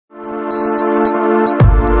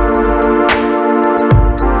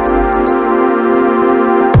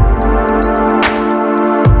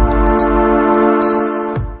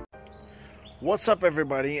What's up,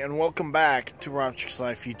 everybody, and welcome back to Rob's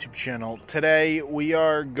Life YouTube channel. Today we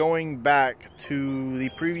are going back to the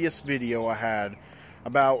previous video I had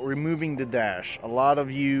about removing the dash. A lot of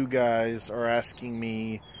you guys are asking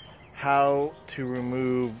me how to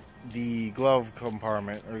remove the glove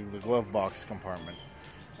compartment, or the glove box compartment.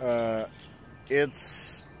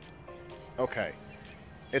 It's okay.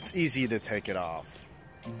 It's easy to take it off,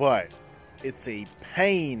 but it's a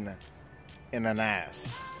pain in an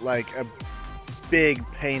ass. Like a big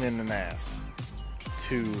pain in the ass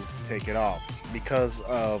to take it off because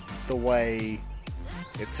of the way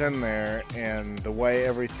it's in there and the way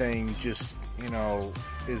everything just,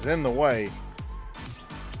 is in the way.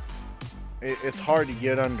 It's hard to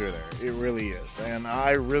get under there. It really is, and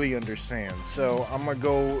I really understand. So I'm gonna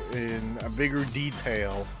go in a bigger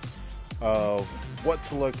detail of what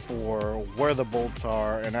to look for, where the bolts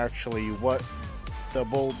are, and actually what the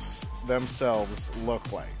bolts themselves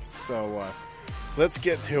look like. So let's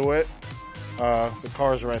get to it. The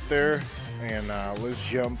car's right there, and let's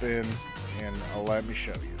jump in and let me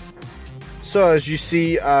show you. So as you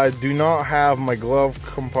see, I do not have my glove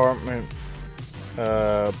compartment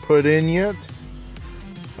put in yet.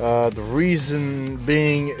 The reason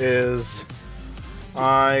being is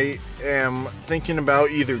I am thinking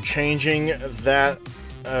about either changing that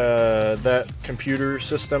computer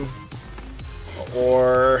system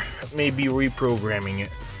or maybe reprogramming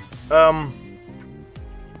it.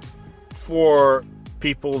 For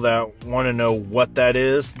people that want to know what that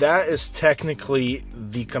is technically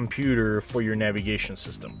the computer for your navigation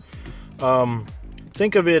system.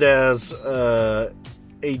 Think of it as a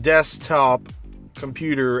desktop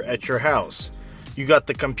computer at your house. You got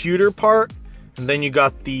the computer part, and then you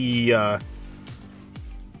got the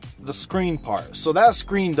screen part. So that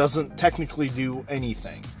screen doesn't technically do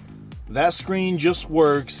anything. That screen just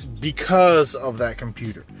works because of that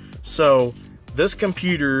computer. So this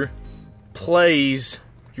computer plays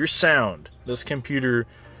your sound. This computer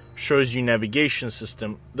shows you navigation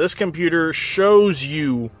system. This computer shows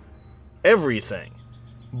you everything.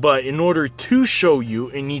 But in order to show you,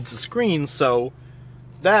 it needs a screen. So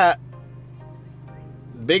that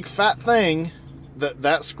big fat thing,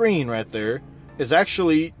 that screen right there, is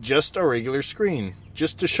actually just a regular screen,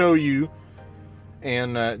 just to show you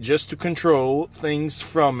and just to control things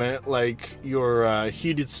from it, like your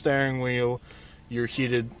heated steering wheel, your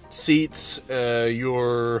heated seats,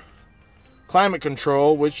 your climate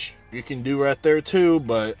control, which you can do right there too,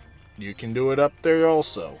 but you can do it up there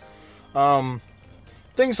also.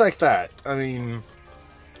 Things like that. I mean,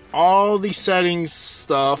 all the settings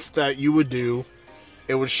stuff that you would do,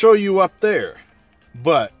 it would show you up there.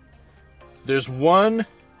 But there's one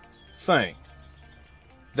thing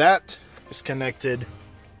that is connected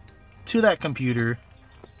to that computer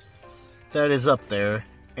that is up there,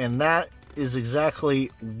 and that is exactly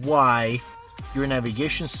why your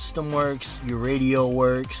navigation system works, your radio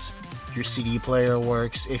works, your CD player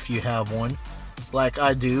works if you have one, like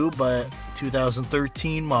I do. But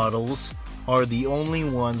 2013 models are the only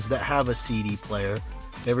ones that have a CD player.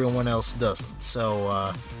 Everyone else doesn't.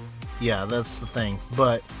 So yeah, that's the thing.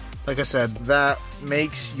 But like I said, that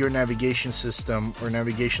makes your navigation system or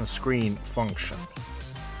navigation screen function.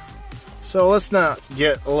 So let's not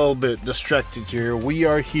get a little bit distracted here. We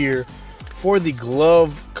are here for the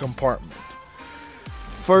glove compartment.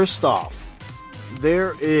 First off,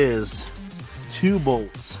 there is 2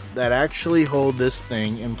 bolts that actually hold this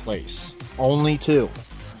thing in place. Only 2.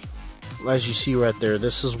 As you see right there,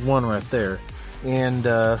 this is one right there, and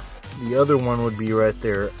the other one would be right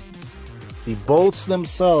there. The bolts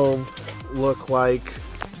themselves look like,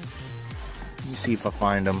 let me see if I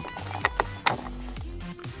find them,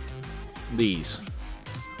 these.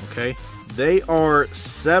 Okay, they are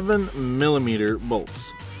 7mm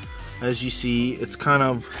bolts. As you see, it's kind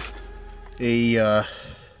of a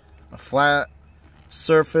flat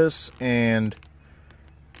surface, and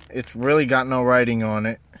it's really got no writing on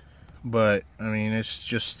it, but I mean, it's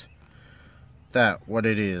just what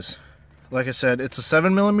it is. Like I said, it's a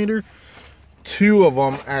 7mm, 2 of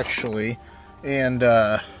them actually, and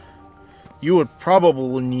you would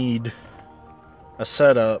probably need a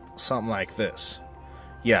setup something like this.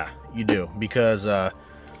 Yeah, you do, because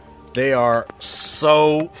they are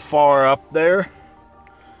so far up there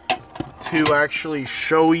to actually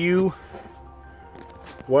show you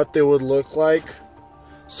what they would look like.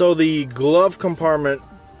 So the glove compartment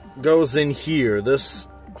goes in here. This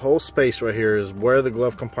whole space right here is where the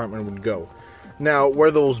glove compartment would go. Now,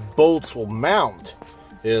 where those bolts will mount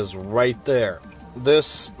is right there.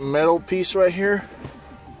 This metal piece right here,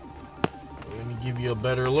 let me give you a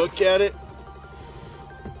better look at it.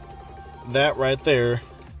 That right there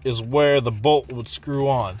is where the bolt would screw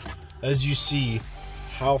on. As you see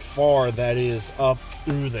how far that is up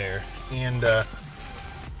through there, and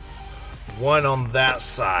one on that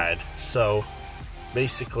side. So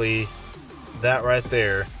basically that right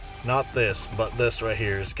there, not this, but this right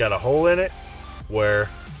here, has got a hole in it where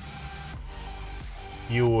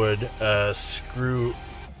you would screw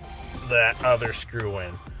that other screw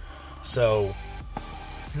in. So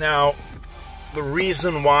now the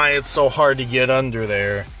reason why it's so hard to get under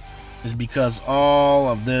there is because all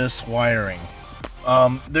of this wiring.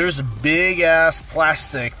 There's a big ass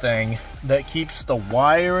plastic thing that keeps the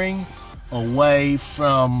wiring away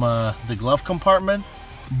from the glove compartment,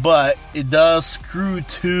 but it does screw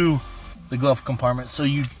to the glove compartment, so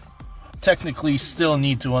you technically still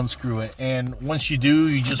need to unscrew it. And once you do,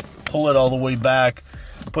 you just pull it all the way back,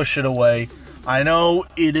 push it away. I know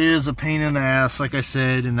it is a pain in the ass, like I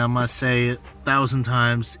said, and I'm gonna say it 1,000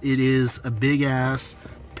 times. It is a big ass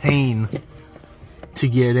pain to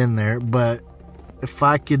get in there, but if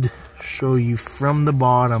I could show you from the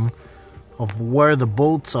bottom of where the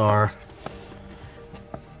bolts are,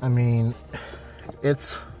 I mean,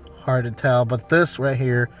 it's hard to tell, but this right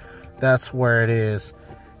here, that's where it is.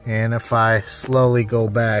 And if I slowly go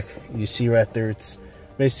back, you see right there, it's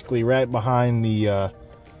basically right behind the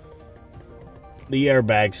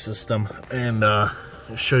airbag system. And I'll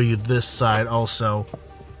show you this side also.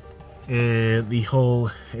 The hole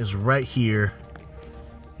is right here,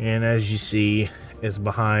 and as you see, it's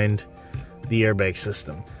behind the airbag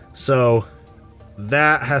system. So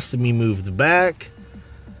that has to be moved back.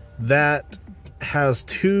 That has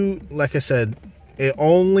two, like I said, it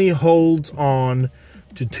only holds on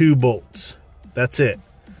to 2 bolts. That's it.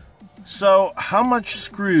 So how much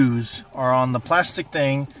screws are on the plastic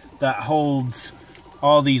thing that holds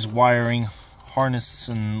all these wiring, harness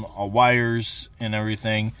and wires and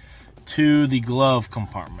everything to the glove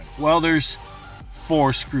compartment? Well, there's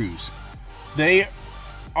 4 screws. They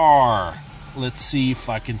are, let's see if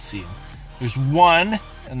I can see them. There's 1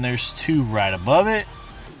 and there's 2 right above it.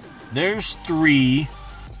 There's 3,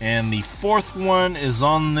 and the 4th one is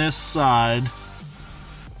on this side.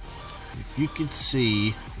 If you could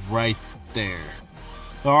see right there.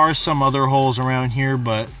 There are some other holes around here,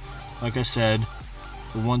 but like I said,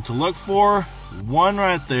 the one to look for, 1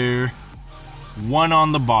 right there, 1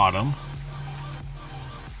 on the bottom,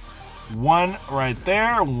 1 right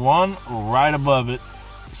there, 1 right above it.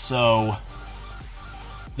 So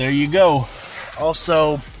there you go.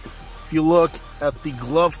 Also, if you look at the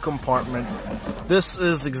glove compartment, this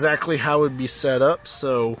is exactly how it would be set up.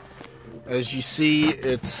 So as you see,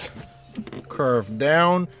 it's curved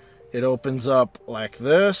down. It opens up like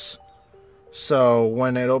this. So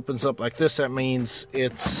when it opens up like this, that means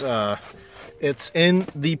it's in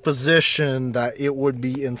the position that it would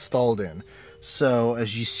be installed in. So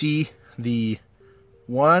as you see, the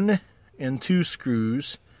 1 and 2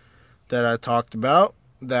 screws that I talked about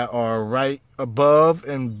that are right above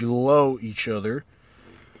and below each other,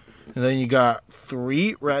 and then you got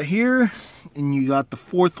 3 right here, and you got the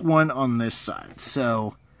 4th one on this side.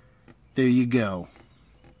 So there you go.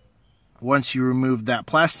 Once you remove that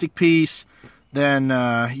plastic piece, then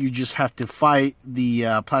you just have to fight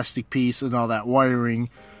the plastic piece and all that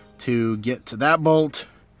wiring to get to that bolt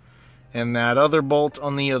and that other bolt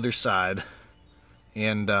on the other side,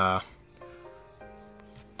 and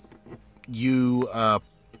you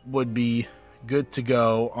would be good to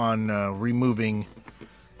go on removing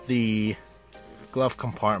the glove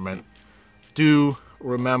compartment. Do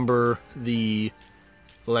remember the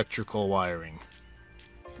electrical wiring.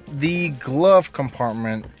 The glove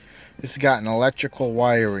compartment has got an electrical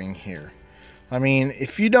wiring here. I mean,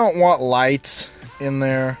 if you don't want lights in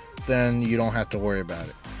there, then you don't have to worry about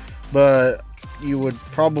it. But you would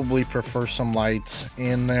probably prefer some lights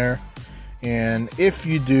in there. And if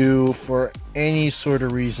you do, for any sort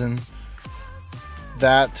of reason,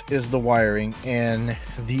 that is the wiring. And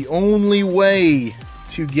the only way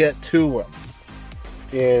to get to it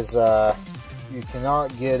is you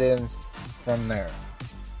cannot get in from there.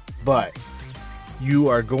 But you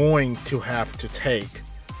are going to have to take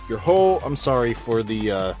your whole, I'm sorry for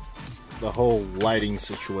the whole lighting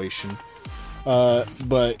situation,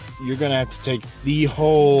 but you're gonna have to take the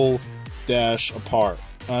whole dash apart.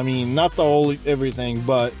 I mean, not the whole everything,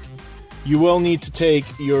 but you will need to take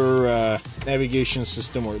your navigation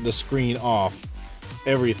system or the screen off,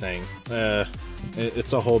 everything.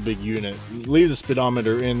 It's a whole big unit. Leave the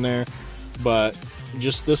speedometer in there, but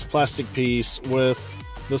just this plastic piece with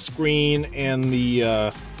the screen and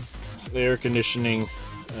the air conditioning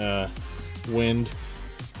wind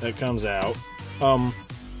that comes out.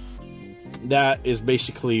 that is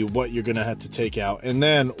basically what you're gonna have to take out. And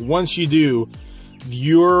then once you do,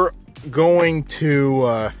 you're going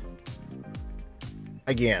to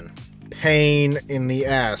again, pain in the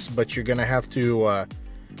ass, but you're gonna have to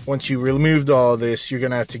once you removed all this, you're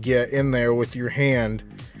gonna have to get in there with your hand.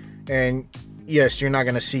 And yes, you're not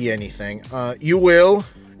gonna see anything. You will,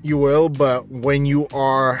 but when you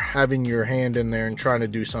are having your hand in there and trying to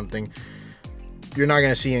do something, you're not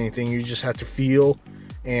gonna see anything. You just have to feel.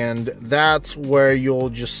 And that's where you'll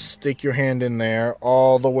just stick your hand in there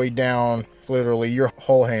all the way down, literally your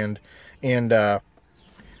whole hand, and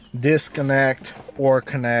disconnect or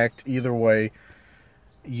connect, either way,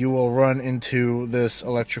 you will run into this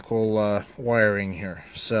electrical wiring here.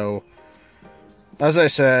 So, as I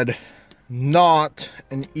said, not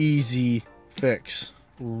an easy fix.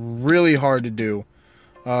 Really hard to do.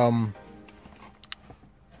 I'm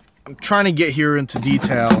trying to get here into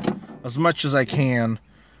detail as much as I can,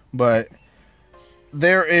 but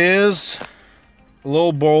there is a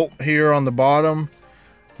little bolt here on the bottom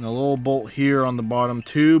and a little bolt here on the bottom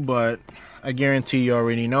too, but I guarantee you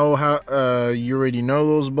already know how you already know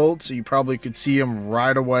those bolts, so you probably could see them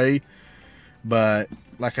right away. But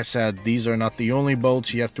like I said, these are not the only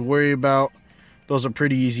bolts you have to worry about. Those are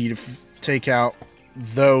pretty easy to take out.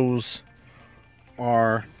 Those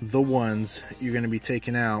are the ones you're going to be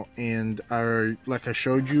taking out, and like I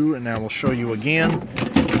showed you, and I will show you again,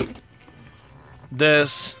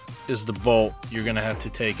 this is the bolt you're going to have to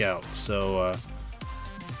take out. So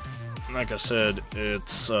like I said,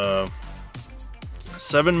 it's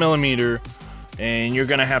 7mm, and you're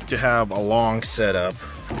gonna have to have a long setup.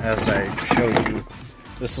 As I showed you,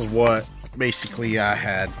 this is what basically I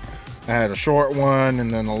had a short one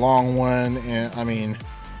and then a long one, and I mean,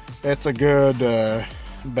 it's a good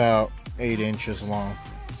about 8 inches long.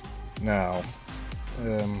 No,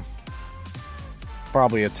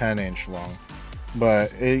 probably a 10-inch long,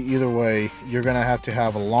 but either way, you're gonna have to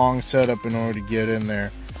have a long setup in order to get in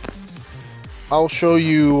there. I'll show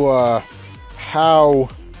you how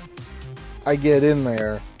I get in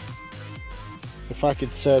there. If I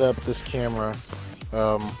could set up this camera,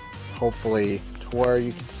 hopefully to where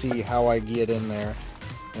you can see how I get in there,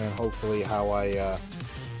 and hopefully how I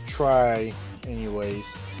try anyways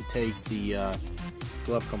to take the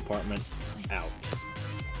glove compartment out.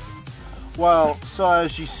 Well, so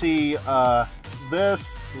as you see,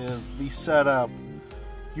 this is the setup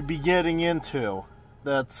you'd be getting into.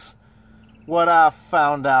 That's what I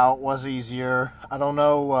found out was easier. I don't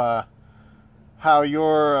know how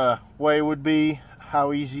your way would be,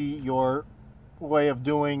 how easy your way of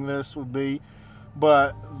doing this would be,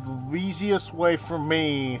 but the easiest way for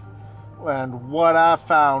me, and what I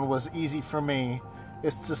found was easy for me,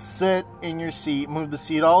 is to sit in your seat, move the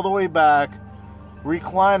seat all the way back,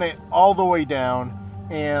 recline it all the way down,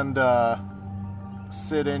 and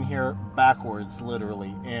sit in here backwards,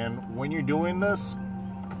 literally. And when you're doing this,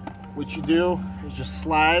 what you do is just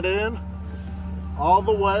slide in all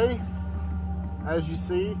the way, as you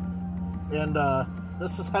see, and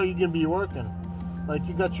this is how you can be working. Like,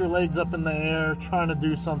 you got your legs up in the air trying to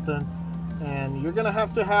do something, and you're gonna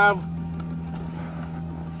have to have,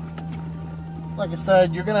 like I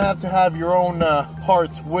said, you're gonna have to have your own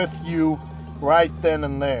parts with you right then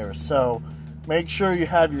and there. So make sure you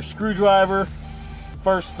have your screwdriver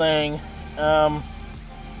first thing,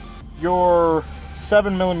 your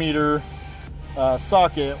 7mm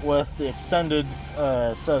socket with the extended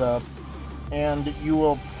setup, and you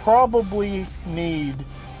will probably need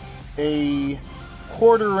a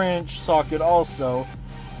 1/4-inch socket also,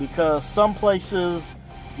 because some places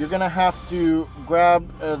you're gonna have to grab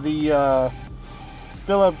the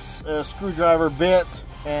Phillips screwdriver bit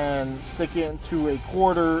and stick it into a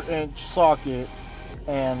 1/4-inch socket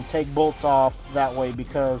and take bolts off that way,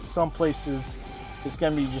 because some places it's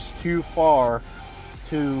gonna be just too far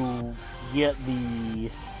to get the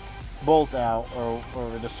bolt out or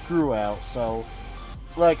the screw out. So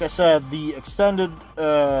like I said, the extended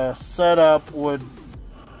setup would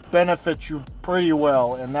benefit you pretty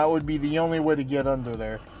well, and that would be the only way to get under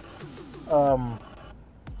there.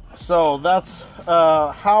 So that's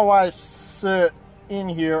how I sit in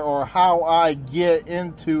here, or how I get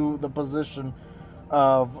into the position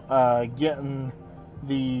of getting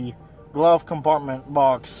the glove compartment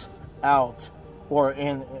box out or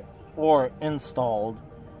installed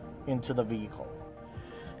into the vehicle.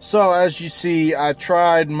 So as you see, I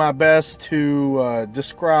tried my best to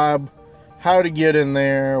describe how to get in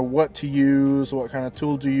there, what to use, what kind of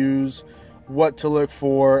tool to use, what to look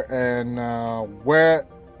for, and where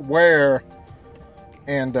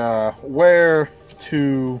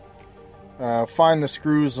to find the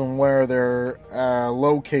screws and where they're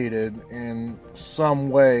located in some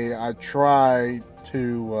way. I try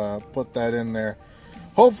to put that in there.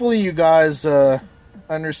 Hopefully you guys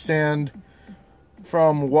understand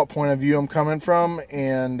from what point of view I'm coming from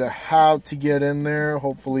and how to get in there.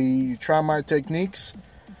 Hopefully you try my techniques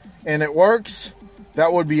and it works.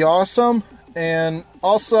 That would be awesome. And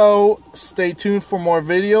also stay tuned for more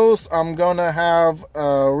videos. I'm gonna have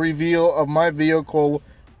a reveal of my vehicle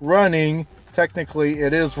running. Technically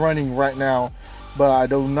it is running right now, but I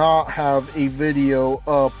do not have a video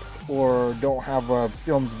up, or don't have a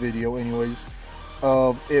filmed video anyways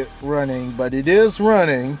of it running, but it is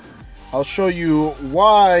running. I'll show you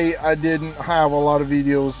why I didn't have a lot of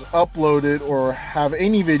videos uploaded or have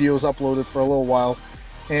any videos uploaded for a little while,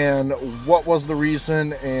 and what was the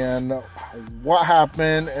reason and what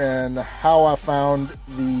happened and how I found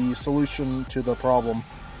the solution to the problem.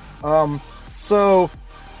 So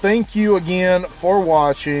thank you again for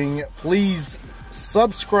watching. Please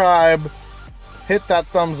subscribe, hit that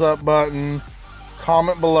thumbs up button,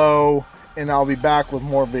 comment below, and I'll be back with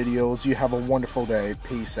more videos. You have a wonderful day.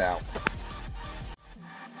 Peace out.